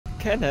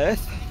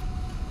Kenneth.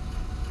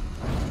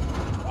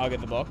 I'll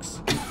get the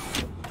box.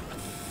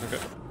 Okay.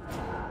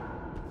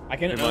 I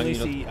can only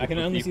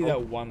see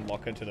that one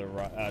locker to the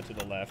right, to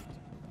the left.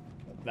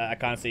 I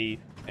can't see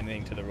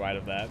anything to the right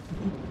of that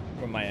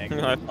from my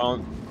angle. I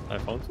found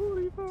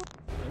two. Oh,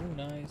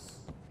 nice.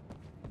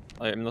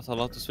 I am not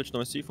allowed to switch to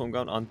my C4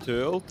 gun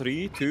until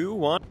 3, 2,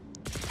 1.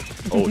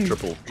 Oh,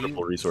 triple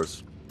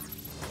resource.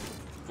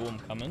 Oh, I'm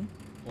coming.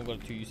 I've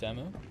got 2 use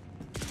ammo.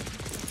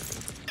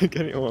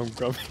 Kenny, oh, I'm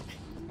coming.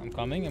 I'm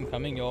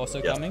coming. You're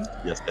also coming?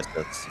 Yes.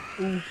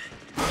 Ooh.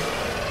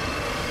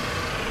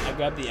 I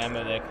grabbed the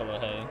ammo there, Color,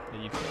 hey,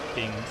 that you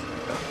pinged.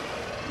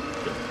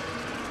 Good.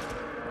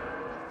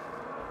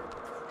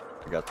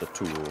 I got the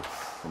tool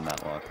from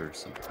that locker,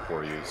 so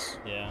 4 use.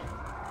 Yeah.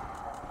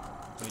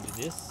 Let me do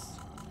this,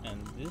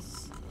 and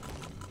this.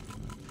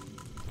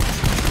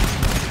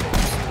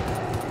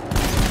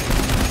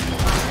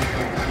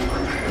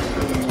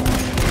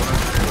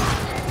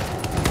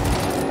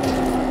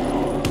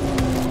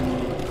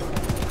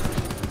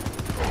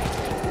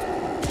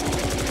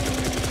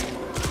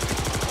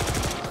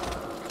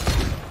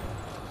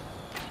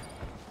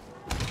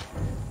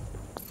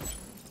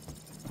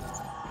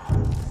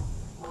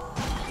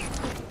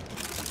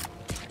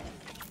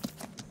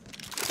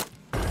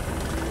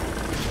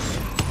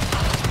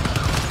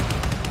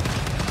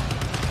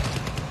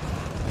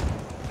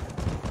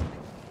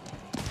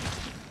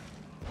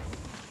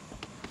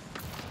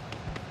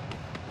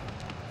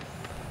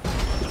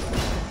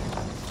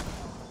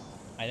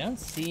 I don't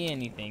see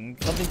anything.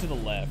 Something to the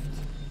left.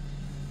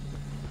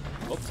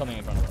 Oh, something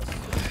in front of us.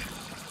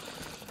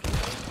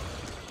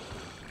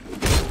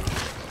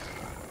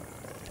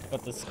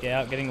 Got the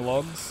scout getting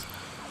logs.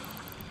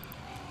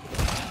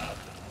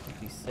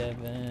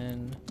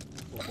 57.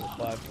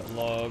 445 for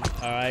log.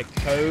 Alright,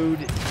 code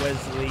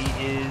Wesley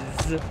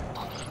is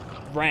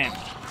ramp.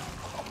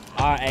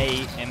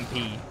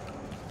 R-A-M-P.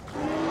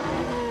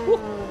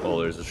 Oh,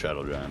 there's a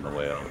shadow giant on the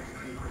way out.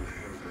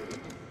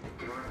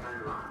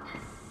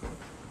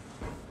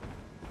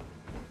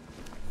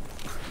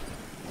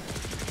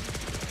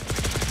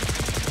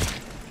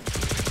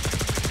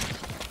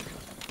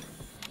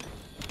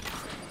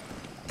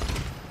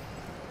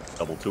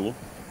 Double tool.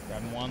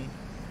 Grab one.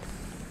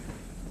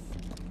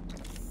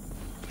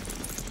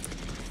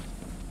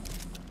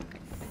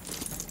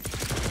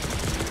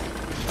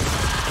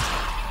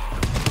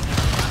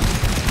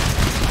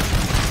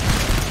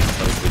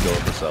 How does we go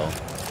with the cell?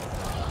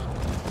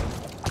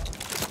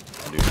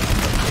 I do not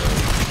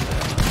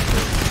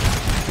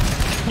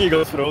He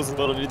goes frozen,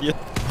 what an idiot.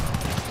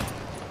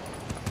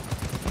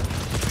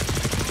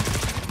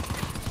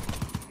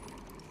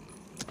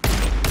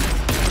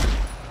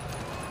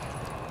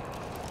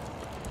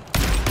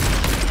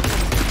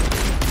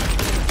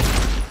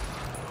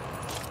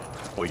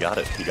 Oh, he got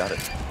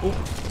it. Oh,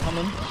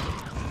 coming.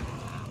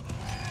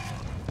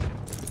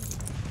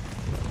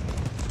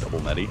 Double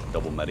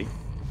medi.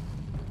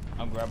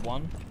 I'll grab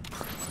one.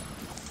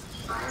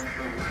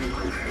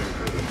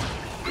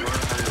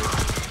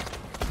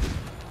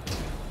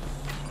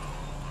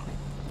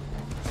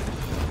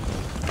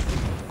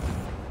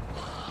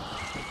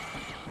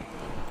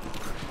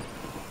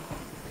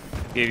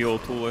 Gave you all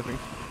tool, I think.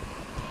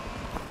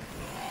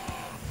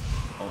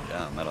 Oh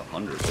yeah, I'm at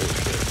 100. Holy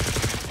shit.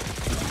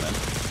 Oh, man.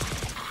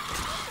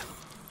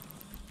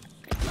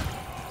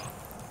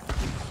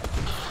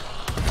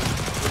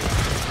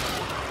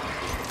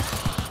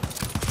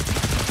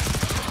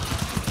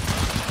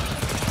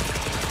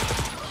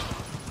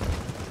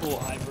 Full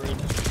hybrid.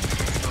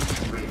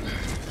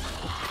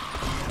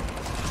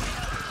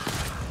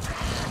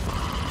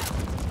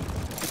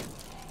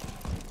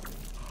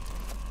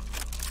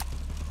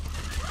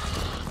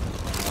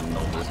 I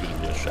know there's gonna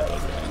be a shadow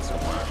giant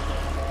somewhere.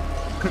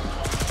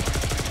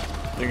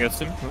 I think that's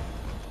him.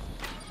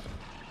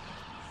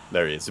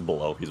 There he is. He's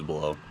below.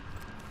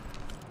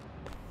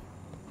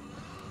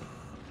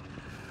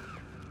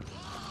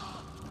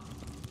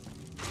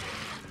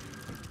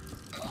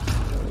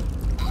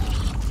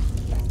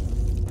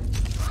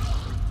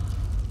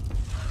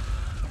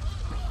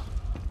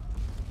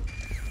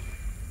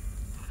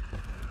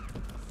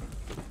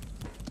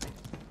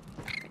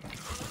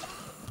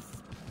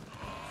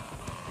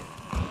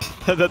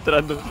 That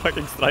random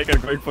fucking striker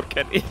going for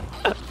Kenny.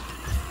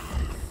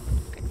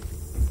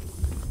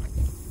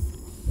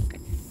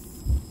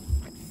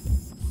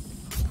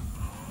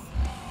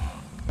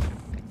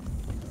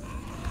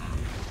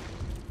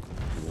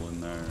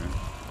 In there.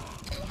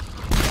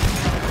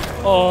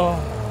 Oh,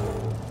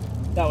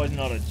 that was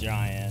not a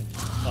giant.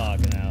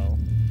 Fucking hell.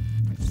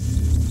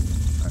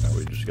 Alright,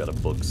 we just got a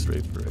book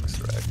straight for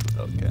extract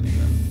without Kenny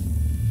then.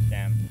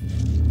 Damn.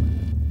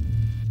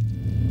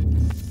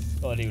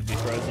 Thought he would be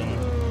frozen.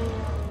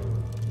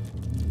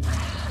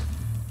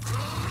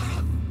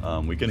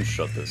 We can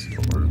shut this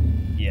door.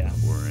 Yeah. Not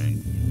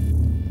worrying.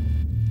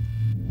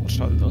 I'll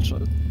shut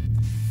it.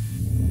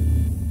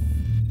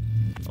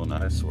 Oh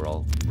nice, we're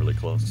all really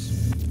close.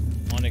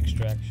 On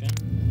extraction.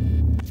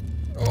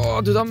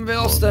 Oh, dude, I'm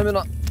well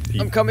stamina.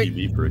 I'm coming.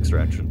 PV for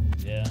extraction.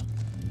 Yeah.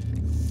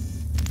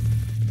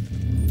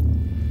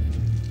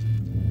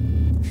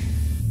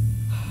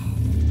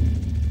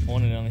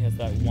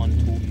 like one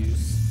tool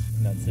use,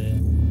 and that's it.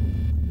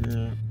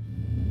 Yeah.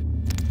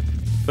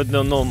 But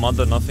no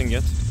mother, nothing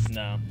yet.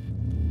 No.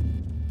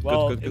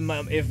 Well, good.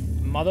 if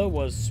mother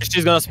was...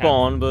 She's gonna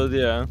spawn, but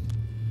yeah.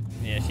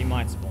 Yeah, she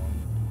might spawn.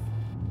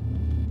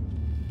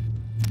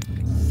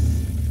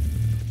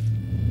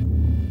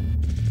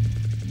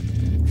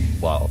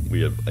 Wow,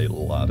 we have a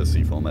lot of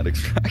seafoam at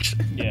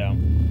extraction. Yeah.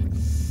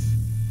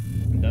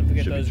 And don't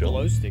forget Should be those chilling.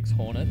 glow sticks,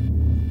 Hornet.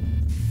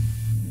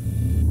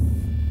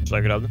 Should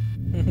I grab them?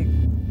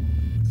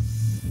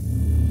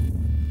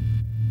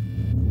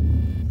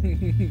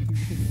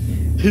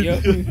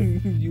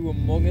 you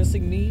Among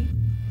Us-ing me?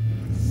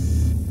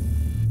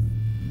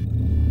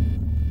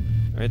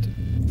 Wait.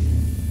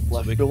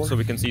 So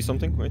we can see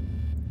something, wait.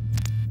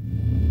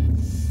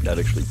 That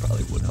actually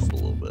probably would help a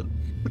little bit.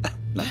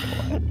 Not gonna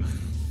lie.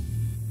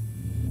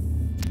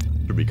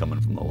 Should be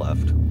coming from the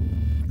left.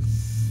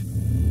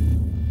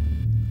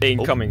 They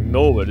ain't coming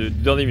nowhere,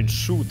 dude. Don't even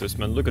shoot us,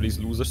 man. Look at these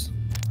losers.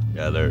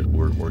 Yeah,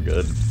 we're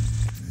good.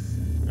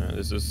 Yeah,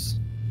 this is...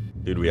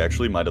 Dude, we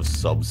actually might have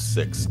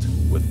sub-sixed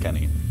with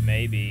Kenny.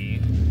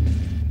 Maybe.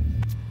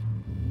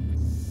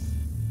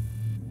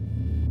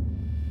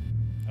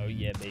 Oh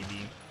yeah,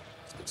 baby.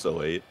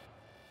 608.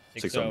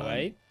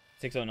 608?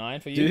 609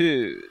 for you?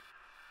 Dude.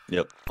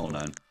 Yep,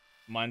 09.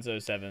 Mine's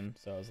 07,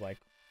 so I was like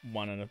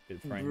 1 and a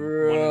bit frame. 1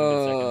 Bruh. and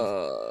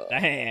a bit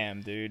seconds.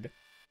 Damn, dude.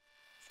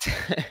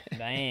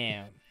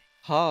 Damn.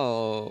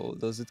 How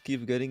does it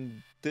keep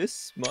getting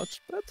this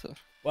much better?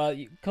 Well,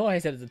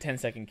 Kohei said it's a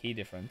 10-second key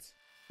difference.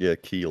 Yeah,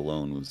 key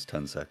alone was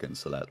 10 seconds,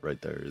 so that right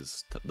there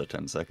is the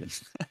 10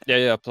 seconds.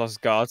 Yeah, plus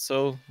guard,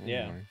 so...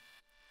 Yeah.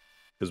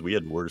 Because we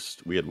had worse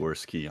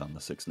key on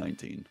the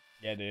 619.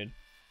 Yeah, dude.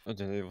 Oh,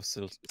 then it was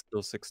still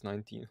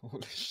 619.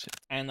 Holy shit.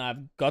 And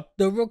I've got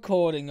the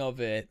recording of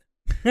it.